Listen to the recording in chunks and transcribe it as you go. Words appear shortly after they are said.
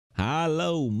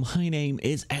Hello, my name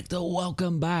is Ector.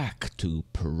 Welcome back to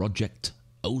Project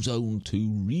Ozone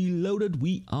 2 Reloaded.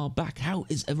 We are back. How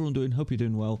is everyone doing? Hope you're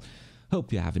doing well.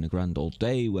 Hope you're having a grand old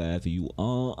day wherever you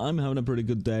are. I'm having a pretty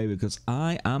good day because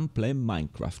I am playing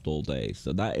Minecraft all day.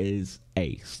 So that is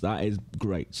ace. That is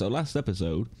great. So last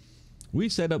episode, we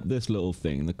set up this little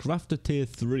thing, the Crafter Tier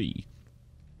 3.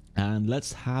 And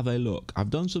let's have a look.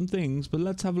 I've done some things, but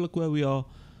let's have a look where we are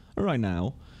right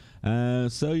now.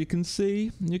 So you can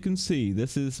see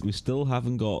this is, we still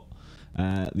haven't got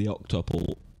the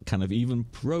octuple kind of even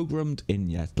programmed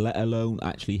in yet, let alone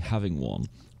actually having one.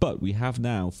 But we have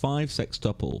now 5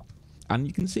 sextuple, and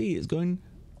you can see it's going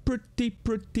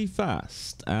pretty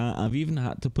fast. I've even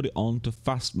had to put it on to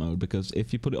fast mode, because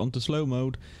if you put it onto slow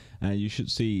mode, you should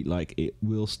see like it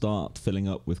will start filling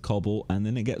up with cobble and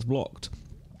then it gets blocked.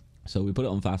 So we put it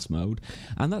on fast mode,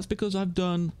 and that's because I've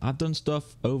done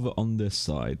stuff over on this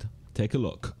side. Take a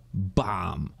look.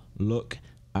 Bam! Look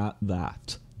at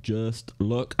that. Just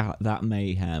look at that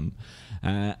mayhem.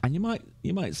 And you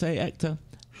might say, Ector,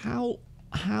 how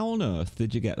on earth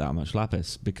did you get that much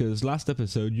lapis? Because last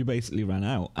episode you basically ran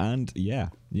out, and yeah,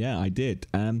 I did.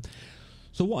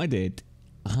 So what I did,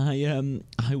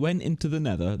 I went into the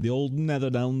nether, the old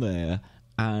nether down there,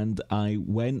 and I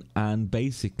went and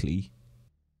basically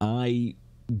I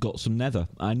got some nether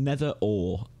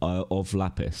ore of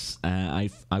lapis. I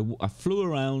flew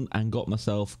around and got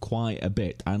myself quite a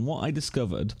bit, and what I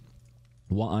discovered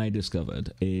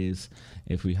is,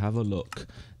 if we have a look,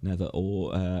 nether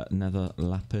ore, nether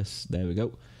lapis, there we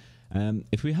go.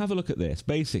 If we have a look at this,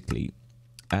 basically,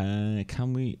 can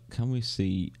we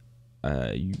see,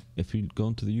 if you go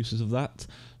into the uses of that,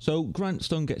 so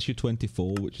grantstone gets you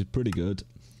 24, which is pretty good.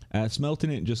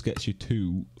 Smelting it just gets you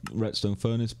 2. Redstone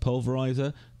furnace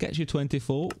pulverizer gets you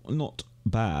 24. Not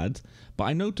bad. But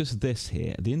I noticed this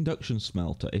here, the induction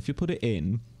smelter. If you put it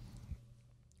in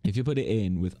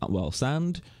with, well,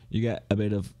 sand, you get a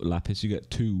bit of lapis. You get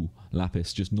 2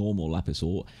 lapis, just normal lapis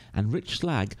ore. And rich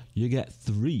slag, you get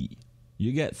 3.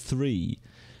 You get 3.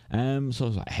 So I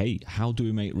was like, hey, how do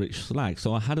we make rich slag?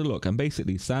 So I had a look, and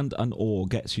basically sand and ore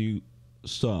gets you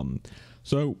some.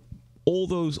 So all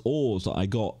those ores that I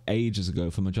got ages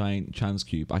ago from a giant chance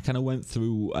cube, I kind of went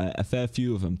through a fair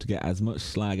few of them to get as much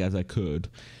slag as I could,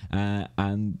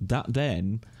 and that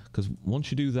then, because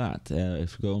once you do that,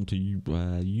 if we go on to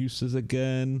uses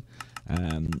again,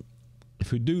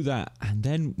 if we do that, and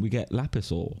then we get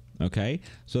lapis ore, okay,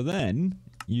 so then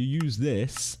you use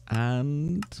this,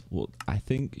 and what I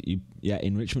think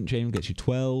enrichment chamber gets you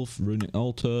 12, runic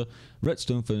altar,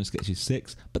 redstone furnace gets you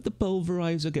 6, but the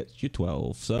pulverizer gets you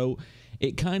 12. So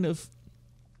it kind of,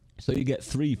 so you get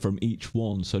 3 from each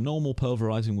one. So normal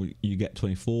pulverizing you get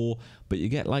 24, but you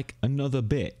get like another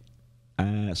bit.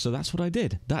 So that's what I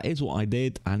did. That is what I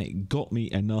did, and it got me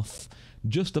enough,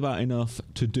 just about enough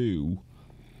to do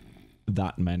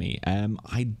that many.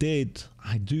 I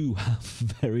do have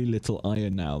very little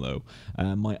iron now, though.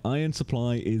 My iron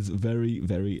supply is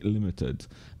very limited,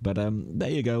 but there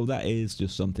you go. That is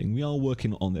just something we are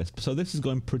working on this, so this is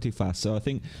going pretty fast. So I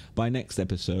think by next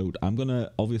episode I'm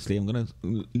gonna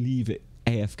leave it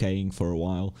AFKing for a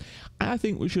while. I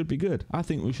think we should be good. I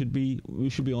think we should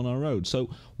be on our road. So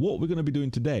what we're going to be doing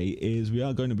today is we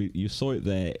are going to be, you saw it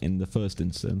there in the first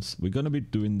instance, we're going to be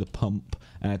doing the pump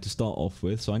to start off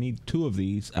with. So I need 2 of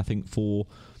these, I think, for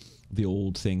the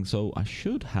old thing. So I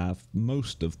should have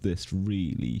most of this,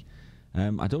 really.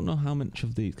 I don't know how much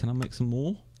of these. Can I make some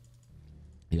more?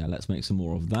 Yeah, let's make some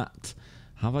more of that.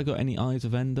 Have I got any Eyes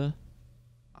of Ender?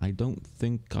 I don't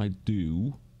think I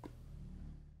do.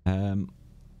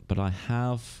 But I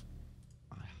have,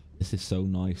 this is so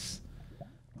nice.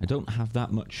 I don't have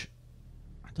that much,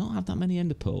 I don't have that many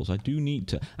ender pearls. I do need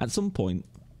to, at some point,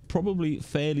 probably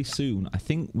fairly soon, I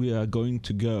think we are going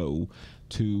to go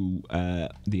to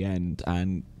the end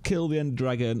and kill the ender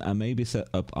dragon and maybe set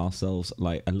up ourselves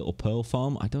like a little pearl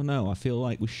farm. I don't know, I feel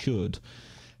like we should.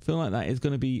 I feel like that is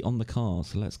going to be on the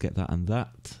cards. So let's get that and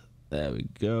that. There we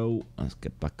go. Let's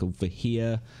get back over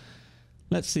here.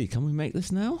 Let's see, can we make this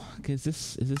now? Is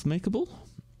this makeable?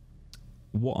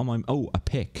 What am I? Oh, a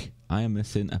pick. I am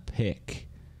missing a pick.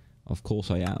 Of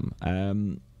course I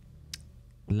am.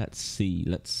 Let's see.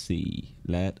 Let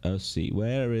us see.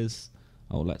 Where is...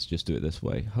 Oh, let's just do it this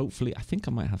way. Hopefully, I think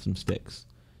I might have some sticks.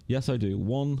 Yes, I do.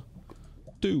 1,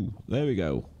 2. There we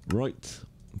go. Right.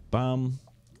 Bam.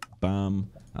 Bam.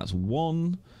 That's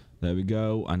 1. There we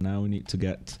go. And now we need to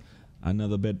get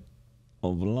another bit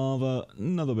of lava,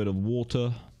 another bit of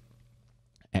water.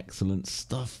 Excellent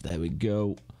stuff. There we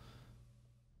go.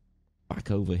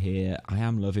 back over here. I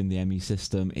am loving the ME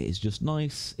system. It is just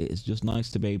nice. It is just nice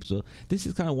to be able to... This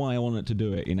is kind of why I wanted to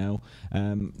do it, you know,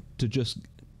 to just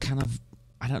kind of,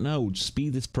 I don't know,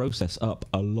 speed this process up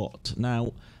a lot.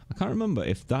 Now, I can't remember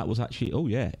if that was actually... Oh,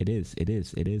 yeah, it is. It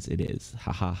is. It is. It is.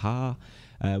 Ha ha ha.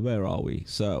 Where are we?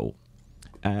 So...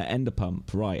 ender pump,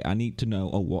 right? I need to know.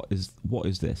 Oh, what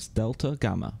is this? Delta,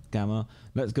 gamma.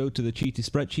 Let's go to the cheaty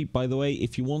spreadsheet. By the way,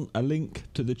 if you want a link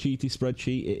to the cheaty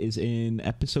spreadsheet, it is in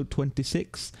episode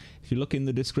 26. If you look in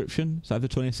the description, it's either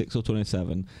 26 or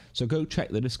 27. So go check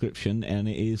the description, and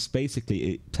it is basically,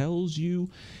 it tells you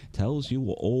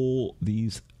what all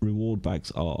these reward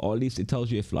bags are, or at least it tells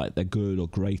you if like they're good or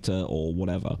greater or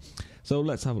whatever. So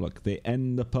let's have a look. The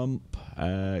ender pump.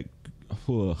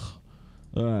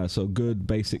 So good,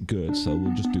 basic good. So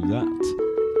we'll just do that.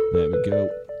 There we go.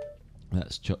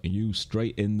 Let's chuck you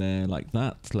straight in there like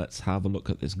that. Let's have a look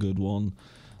at this good one.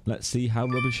 Let's see how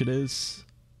rubbish it is.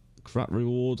 Crap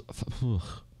reward.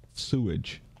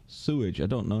 Sewage. I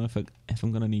don't know if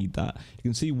I'm going to need that. You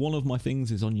can see one of my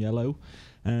things is on yellow.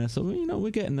 So, you know,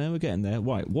 we're getting there.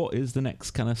 Right, what is the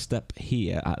next kind of step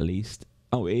here at least?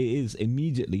 Oh, it is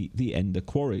immediately the Ender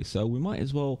Quarry. So we might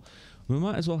as well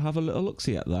have a little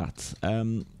look-see at that.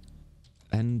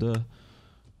 Ender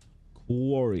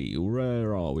Quarry,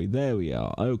 where are we? There we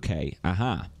are. Okay,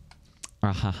 aha.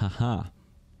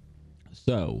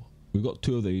 So, we've got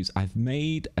 2 of these. I've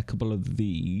made a couple of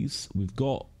these. We've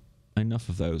got enough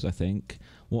of those, I think.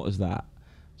 What is that?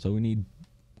 So we need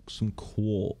some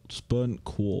quartz, burnt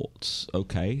quartz.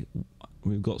 Okay,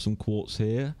 we've got some quartz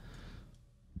here.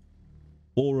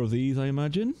 4 of these, I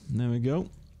imagine. There we go.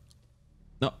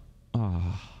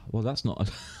 Well, that's not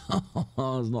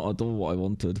that's not at all what I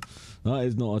wanted. That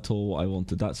is not at all what I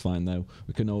wanted. That's fine though.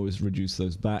 We can always reduce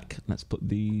those back. Let's put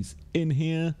these in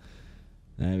here.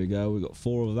 There we go. We've got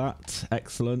 4 of that.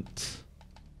 Excellent.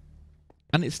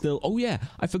 And it's still... Oh yeah,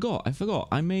 I forgot.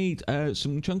 I made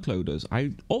some chunk loaders.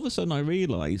 All of a sudden I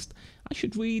realised I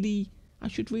should really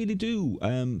do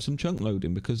some chunk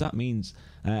loading, because that means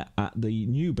at the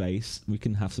new base we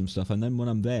can have some stuff, and then when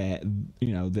I'm there,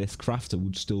 you know, this crafter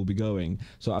would still be going.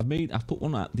 So I've put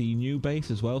one at the new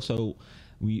base as well, so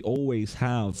we always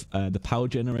have the power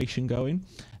generation going.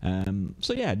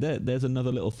 So yeah, there's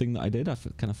another little thing that I did. I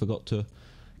kind of forgot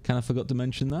to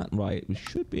mention that. Right, we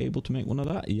should be able to make one of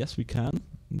that. Yes, we can.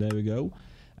 There we go.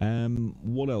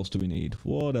 What else do we need?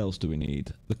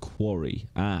 The quarry.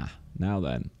 Now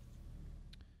then.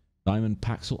 Diamond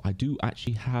Paxel, I do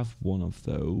actually have one of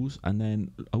those. And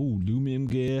then, Lumium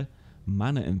gear,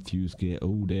 mana infused gear.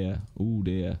 Oh dear.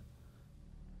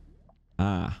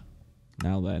 Now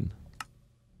then.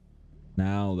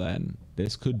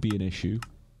 This could be an issue.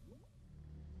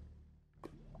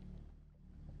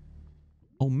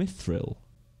 Oh, Mithril.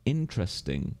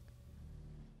 Interesting.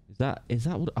 Is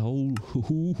that what... Oh,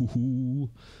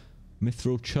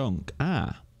 Mithril chunk.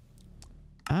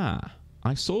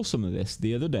 I saw some of this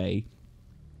the other day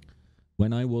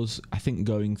when I was, I think,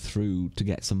 going through to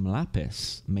get some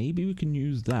lapis. Maybe we can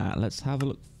use that. Let's have a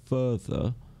look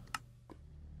further.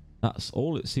 That's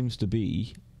all it seems to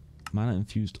be. Mana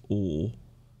infused ore.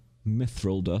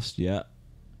 Mithril dust, yeah.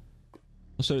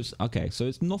 So it's, okay, so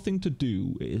it's nothing to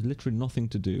do, it is literally nothing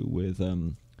to do with, I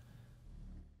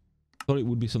thought it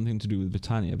would be something to do with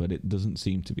Britannia, but it doesn't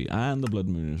seem to be. And the blood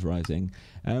moon is rising.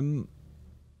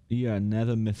 Yeah,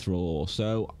 nether mithril ore.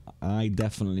 So I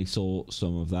definitely saw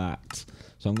some of that.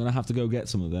 So I'm going to have to go get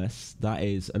some of this. That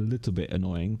is a little bit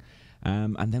annoying.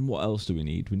 And then what else do we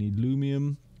need? We need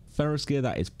lumium. Ferrous gear,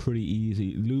 that is pretty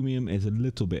easy. Lumium is a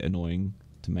little bit annoying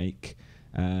to make.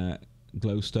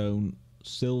 Glowstone,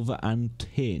 silver and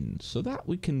tin. So that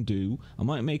we can do. I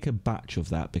might make a batch of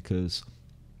that because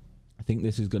I think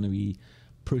this is going to be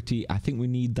pretty... I think we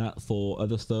need that for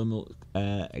other thermal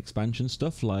expansion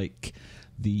stuff like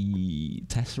the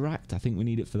Tesseract. I think we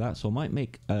need it for that, so I might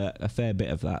make a fair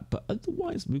bit of that. But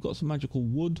otherwise, we've got some magical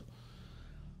wood.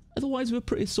 Otherwise, we're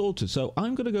pretty sorted. So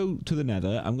I'm going to go to the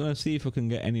nether. I'm going to see if I can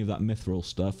get any of that mithril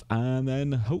stuff, and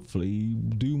then hopefully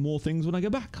do more things when I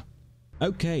get back.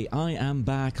 Okay, I am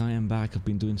back. I've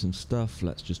been doing some stuff.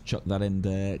 Let's just chuck that in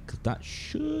there, because that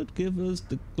should give us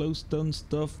the glowstone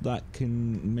stuff that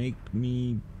can make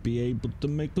me be able to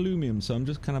make lumium. So I'm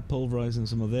just kind of pulverizing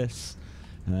some of this.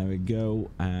 And there we go.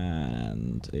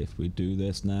 And if we do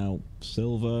this now,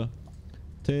 silver,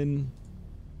 tin.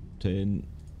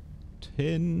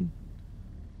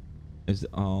 Is it?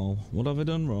 Oh, what have I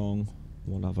done wrong?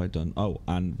 What have I done? Oh,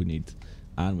 and we need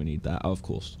that. Of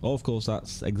course,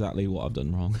 that's exactly what I've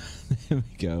done wrong. There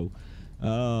we go.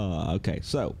 Okay,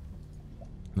 so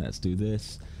let's do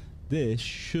this. This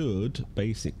should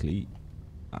basically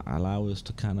allow us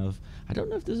to kind of... I don't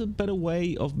know if there's a better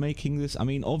way of making this. I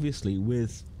mean, obviously,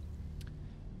 with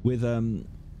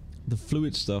the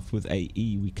fluid stuff with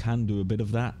AE, we can do a bit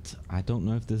of that. I don't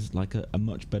know if there's like a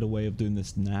much better way of doing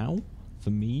this now for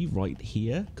me right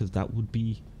here, because that would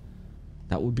be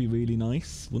really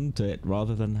nice, wouldn't it?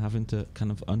 Rather than having to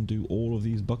kind of undo all of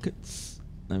these buckets.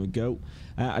 There we go.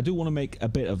 I do want to make a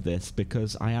bit of this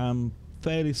because I am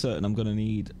fairly certain I'm going to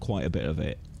need quite a bit of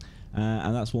it.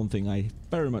 And that's one thing I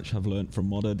very much have learnt from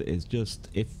modded, is just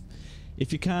if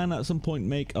you can at some point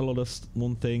make a lot of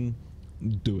one thing,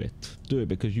 do it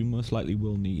because you most likely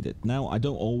will need it. Now, I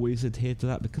don't always adhere to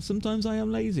that because sometimes I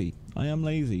am lazy.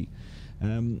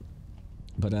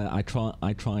 But I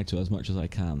try to as much as I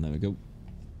can. There we go.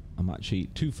 I'm actually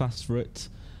too fast for it.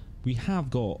 We have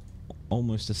got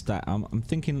almost a stack. I'm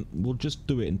thinking we'll just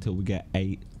do it until we get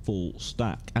a full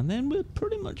stack, and then we're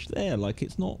pretty much there. Like,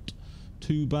 it's not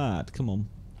too bad. Come on,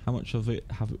 how much of it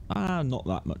have we? Not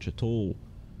that much at all.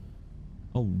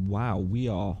 Oh wow, we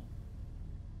are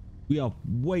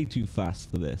way too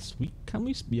fast for this. We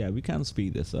can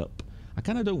speed this up. I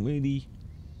kind of don't really...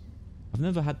 I've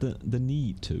never had the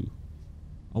need to.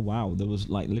 Oh wow, there was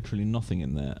like literally nothing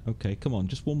in there. Okay, come on,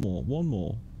 just one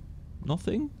more.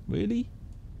 Nothing? Really?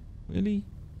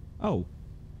 Oh.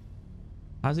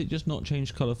 Has it just not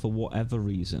changed colour for whatever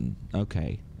reason?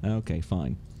 Okay,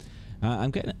 fine. I'm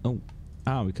getting...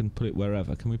 we can put it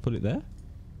wherever. Can we put it there?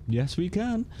 Yes, we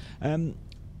can.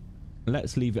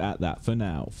 Let's leave it at that for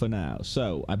now.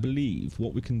 So, I believe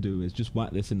what we can do is just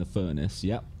whack this in the furnace.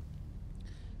 Yep.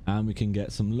 And we can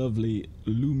get some lovely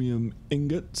aluminum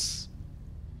ingots.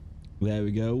 There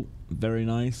we go. Very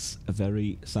nice.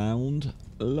 Very sound.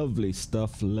 Lovely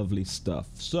stuff.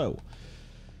 So,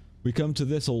 we come to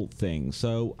this old thing.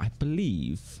 So, I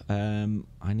believe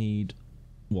I need...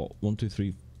 What? 1, 2,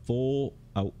 3, 4.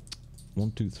 Oh.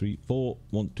 1, 2, 3, 4.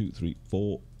 1, 2, 3,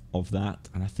 4 of that.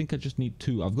 And I think I just need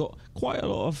 2. I've got quite a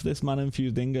lot of this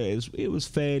mana-infused ingot. It was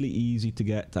fairly easy to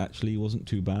get, actually. It wasn't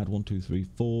too bad. 1, 2, 3,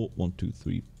 4. 1, 2,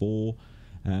 3, 4.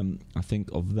 I think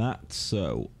of that.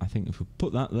 So I think if we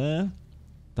put that there,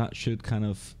 that should kind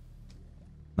of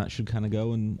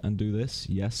go and do this.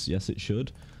 Yes, it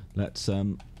should. Let's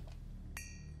there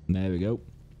we go.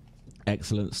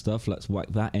 Excellent stuff. Let's whack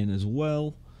that in as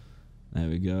well. There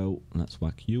we go. Let's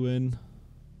whack you in.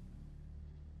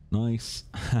 Nice.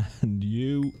 And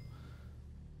you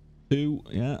 2,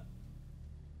 yeah.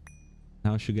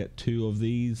 Now I should get 2 of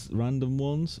these random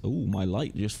ones. Oh, my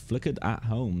light just flickered at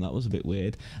home. That was a bit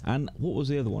weird. And what was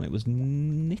the other one? It was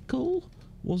nickel?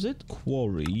 Was it?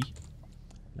 Quarry.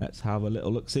 Let's have a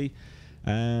little look-see.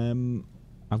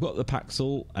 I've got the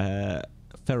Paxel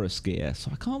ferrous gear, so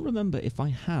I can't remember if I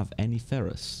have any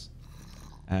ferrous.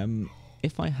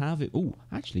 If I have it... Oh,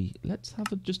 actually, let's have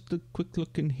just a quick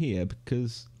look in here,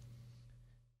 because...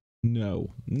 No,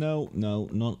 not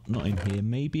in here.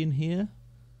 Maybe in here?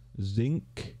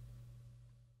 Zinc.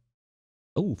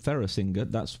 Oh, ferrous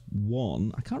ingot. That's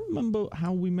 1. I can't remember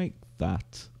how we make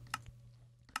that.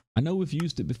 I know we've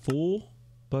used it before,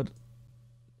 but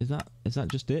is that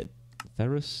just it?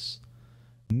 Ferrous,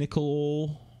 nickel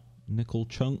ore, nickel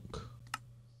chunk,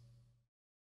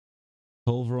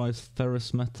 pulverized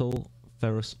ferrous metal,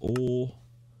 ferrous ore.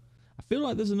 I feel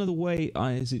like there's another way.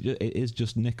 It is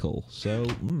just nickel. So,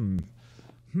 I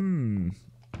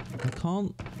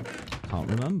can't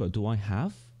remember. Do I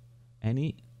have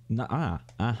any? Let's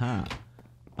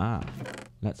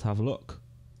have a look.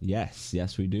 Yes,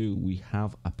 we do. We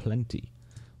have a plenty.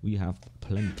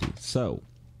 So,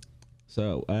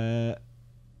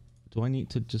 do I need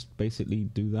to just basically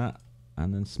do that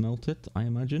and then smelt it, I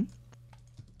imagine?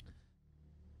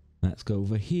 Let's go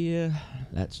over here.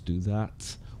 Let's do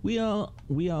that. We are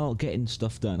getting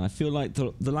stuff done. I feel like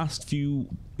the last few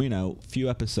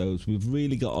episodes we've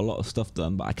really got a lot of stuff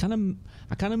done, but I kind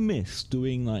of miss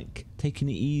doing, like, taking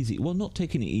it easy. Well, not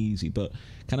taking it easy, but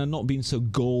kind of not being so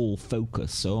goal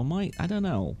focused. So I don't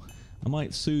know. I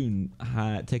might soon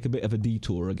take a bit of a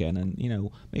detour again and,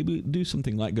 maybe do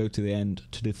something like go to the end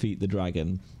to defeat the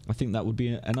dragon. I think that would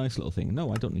be a nice little thing.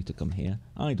 No, I don't need to come here.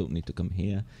 I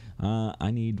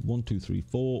need 1, 2, 3,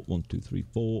 4, 1, 2, 3,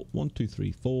 4, 1, 2,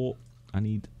 3, 4. I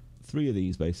need 3 of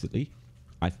these, basically.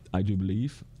 I do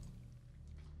believe.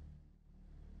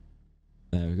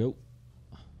 There we go.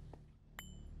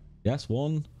 Yes,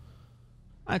 1.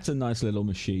 That's a nice little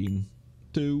machine.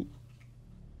 2.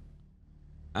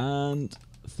 And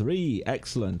 3.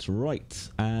 Excellent. Right.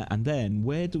 And then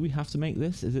where do we have to make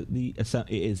this? Is it it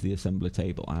is the assembly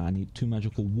table. I need 2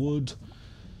 magical wood,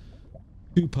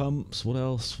 2 pumps. What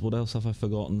else have I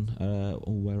forgotten?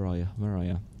 Where are you?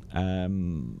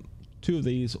 2 of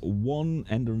these, 1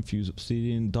 ender infused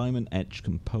obsidian, diamond etch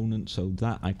component, so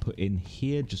that I put in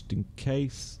here just in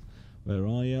case. Where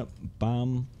are you?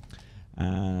 Bam.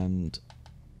 And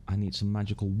I need some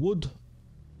magical wood,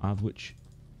 out of which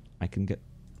I can get,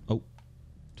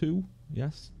 2,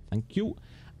 yes, thank you.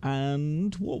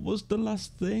 And what was the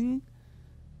last thing?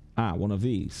 Ah, one of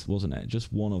these, wasn't it?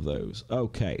 Just one of those.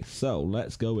 Okay, so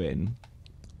let's go in.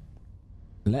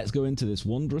 Let's go into this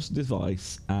wondrous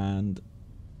device and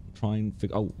try and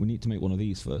figure... Oh, we need to make one of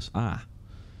these first. Ah.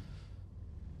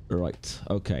 Right,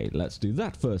 okay, let's do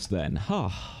that first then.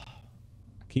 I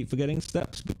keep forgetting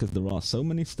steps because there are so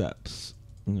many steps.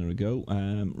 There we go.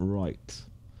 Right.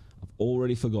 I've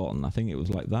already forgotten. I think it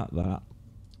was like that.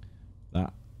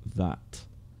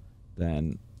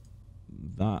 Then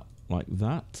that, like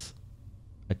that.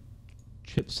 A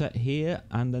chipset here,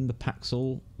 and then the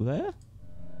paxel there.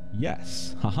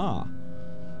 Yes, haha.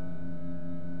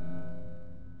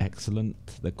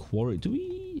 Excellent. The quarry. Do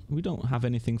we don't have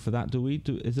anything for that, do we?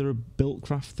 Is there a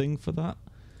builtcraft thing for that?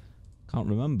 Can't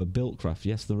remember. Builtcraft.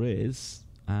 Yes, there is.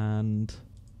 And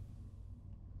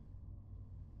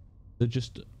they're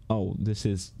just. Oh, it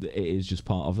is just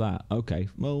part of that. Okay.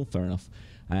 Well, fair enough.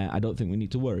 I don't think we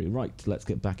need to worry. Right. Let's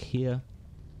get back here.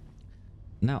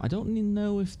 Now, I don't even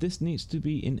know if this needs to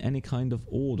be in any kind of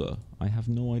order. I have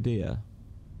no idea.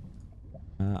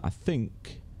 I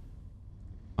think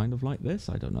kind of like this.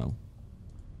 I don't know.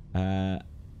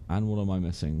 And what am I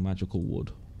missing? Magical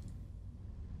wood.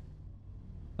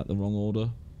 At the wrong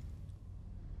order.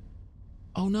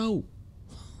 Oh no!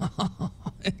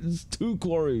 It's 2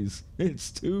 quarries.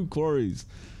 It's 2 quarries.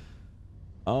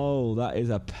 Oh, that is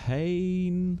a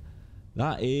pain.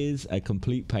 That is a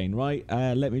complete pain. Right,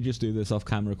 let me just do this off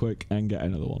camera quick and get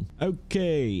another one.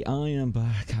 Okay, I am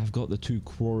back. I've got the 2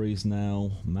 quarries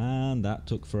now. Man, that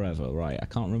took forever. Right, I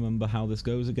can't remember how this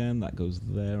goes again. That goes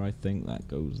there, I think. That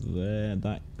goes there.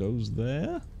 That goes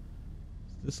there.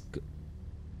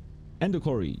 Ender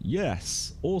quarry.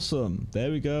 Yes. Awesome.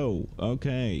 There we go.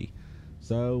 Okay.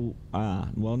 So,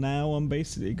 well, now I'm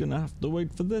basically going to have to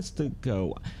wait for this to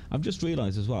go. I've just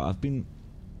realised as well, I've been...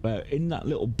 in that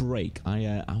little break,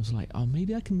 I was like, oh,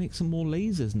 maybe I can make some more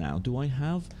lasers now. Do I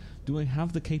have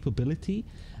the capability?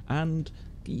 And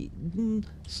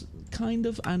kind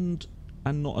of, and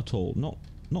not at all. Not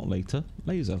later.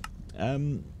 Laser.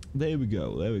 There we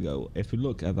go. If we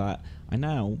look at that,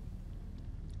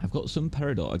 I've got some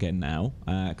peridot again now,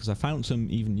 because I found some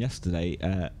even yesterday.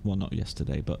 Well, not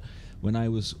yesterday, but when I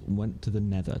went to the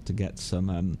Nether to get some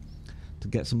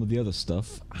of the other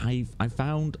stuff, I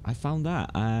found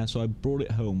that, so I brought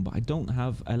it home, but I don't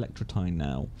have electrotine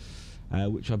now,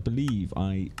 which I believe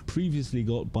I previously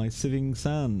got by sieving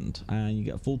sand, and you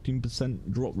get a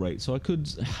 14% drop rate. So I could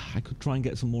try and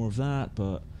get some more of that,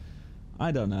 but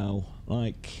I don't know.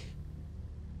 Like,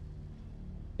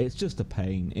 it's just a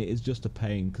pain. It is just a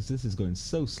pain because this is going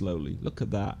so slowly. Look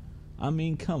at that. I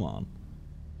mean, come on.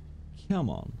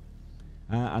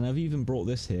 And I've even brought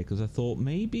this here because I thought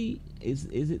maybe is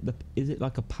it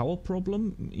like a power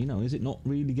problem? You know, is it not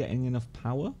really getting enough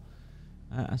power?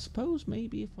 I suppose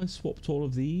maybe if I swapped all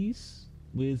of these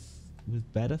with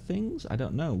better things, I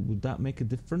don't know. Would that make a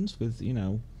difference? With, you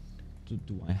know,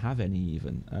 do I have any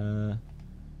even?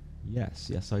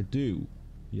 Yes, I do.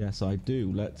 Yes, I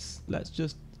do. Let's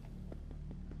just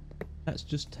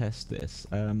test this.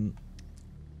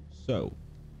 So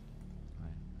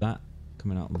that.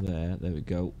 Coming out there we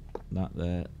go. That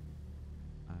there,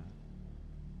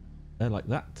 there, like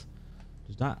that.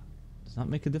 Does that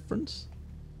make a difference?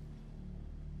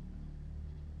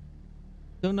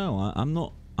 Don't know. I'm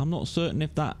not certain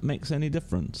if that makes any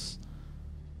difference.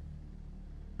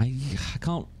 I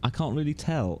can't really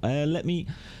tell. Let me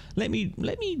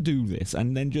do this,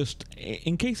 and then just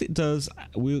in case it does,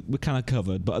 we're kind of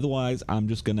covered. But otherwise, I'm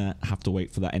just gonna have to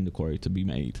wait for that ender quarry to be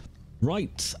made.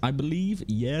 Right, I believe,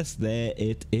 yes, there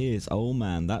it is. Oh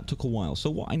man, that took a while.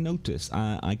 So what I noticed,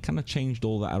 I kind of changed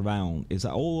all that around, is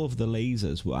that all of the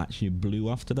lasers were actually blue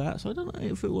after that. So I don't know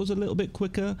if it was a little bit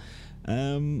quicker,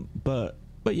 but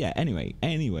yeah,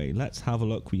 anyway, let's have a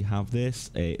look. We have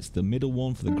this, it's the middle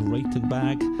one for the greater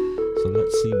bag. So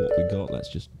let's see what we got. Let's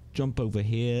just jump over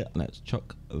here. Let's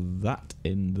chuck that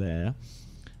in there.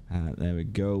 There we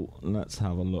go. Let's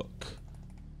have a look.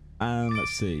 And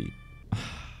let's see.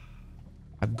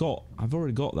 I've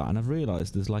already got that, and I've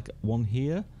realised there's like one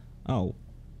here. Oh,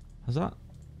 has that?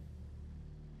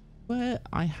 Where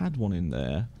I had one in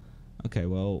there. Okay,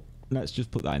 well, let's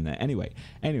just put that in there. Anyway,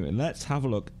 let's have a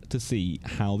look to see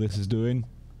how this is doing.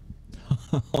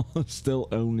 Still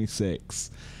only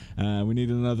 6. We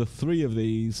need another 3 of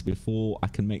these before I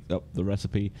can make up the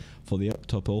recipe for the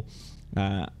octuple.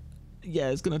 yeah,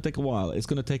 it's going to take a while. It's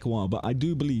going to take a while, but I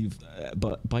do believe,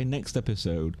 but by next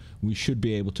episode, we should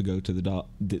be able to go to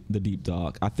the deep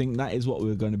dark. I think that is what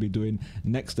we're going to be doing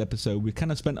next episode. We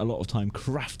kind of spent a lot of time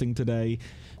crafting today,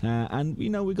 and you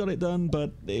know, we got it done,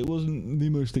 but it wasn't the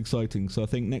most exciting. So I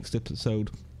think next episode,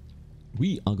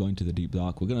 we are going to the deep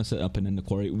dark. We're going to set up an ender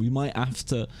quarry. We might have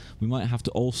to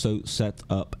also set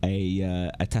up a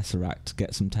tesseract,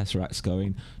 get some tesseracts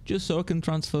going, just so I can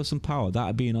transfer some power.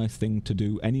 That'd be a nice thing to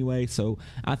do anyway. So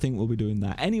I think we'll be doing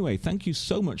that anyway. Thank you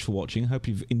so much for watching. I hope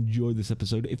you've enjoyed this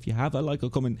episode. If you have, a like or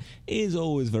comment is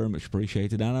always very much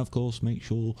appreciated. And of course, make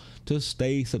sure to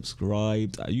stay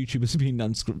subscribed. YouTube has been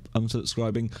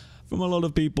unsubscribing from a lot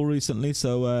of people recently,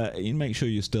 so you make sure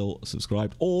you're still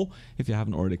subscribed, or if you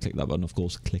haven't already, click that button. Of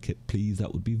course, click it, please.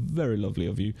 That would be very lovely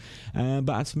of you. But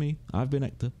as for me, I've been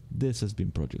Ector. This has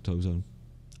been Project Ozone,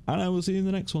 and I will see you in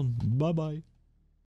the next one. Bye bye.